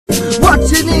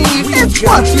what you need. It's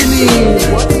what you need.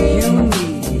 What you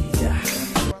need.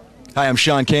 Hi, I'm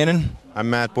Sean Kanan. I'm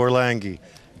Matt Borlangi.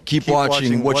 Keep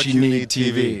watching What You Need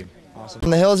TV. From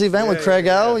the Hills event with Craig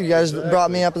L. You guys brought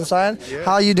me up inside.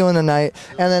 How you doing tonight?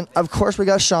 And then, of course, we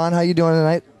got Sean. How you doing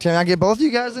tonight? Can I get both of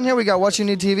you guys in here? We got What You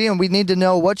Need TV, and we need to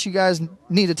know what you guys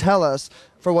need to tell us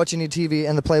for What You Need TV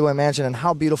and the Playboy Mansion, and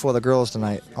how beautiful are the girls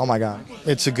tonight. Oh, my God.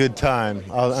 It's a good time.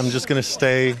 I'm just going to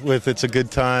stay with it's a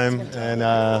good time. And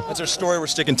That's our story. We're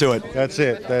sticking to it. that's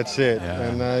it. That's it. Yeah.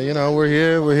 And, you know, we're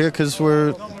here because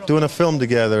we're doing a film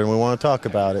together, and we want to talk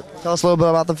about it. Tell us a little bit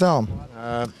about the film.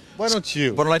 Why don't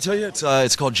you? Why don't I tell you?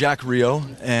 It's called Jack Rio,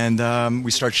 and we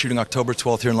start shooting October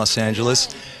 12th here in Los Angeles.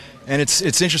 And it's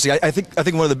interesting. I think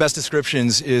one of the best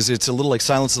descriptions is it's a little like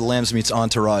Silence of the Lambs meets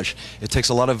Entourage. It takes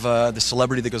a lot of the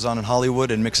celebrity that goes on in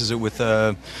Hollywood and mixes it with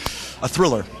a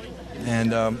thriller.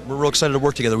 And we're real excited to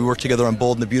work together. We worked together on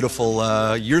Bold and the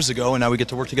Beautiful years ago, and now we get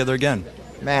to work together again.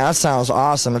 Man, that sounds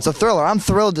awesome. It's a thriller. I'm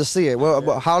thrilled to see it.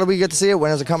 How do we get to see it?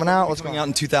 When is it coming out? It's coming out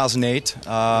in 2008.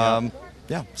 Yeah,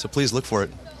 so please look for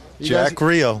it. Jack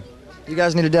Rio. You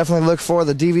guys need to definitely look for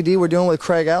the DVD we're doing with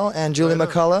Craig L. and Julie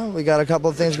McCullough. We got a couple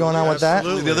of things going on with that.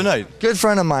 The other night. Good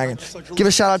friend of mine. Give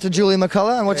a shout out to Julie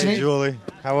McCullough and what you need. Julie,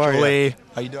 how are you? Julie,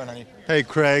 how you doing, honey? Hey,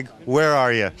 Craig, where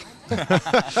are you?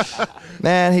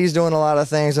 Man, he's doing a lot of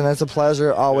things, and it's a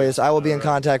pleasure always. I will be in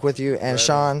contact with you. And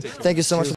Sean, thank you so much for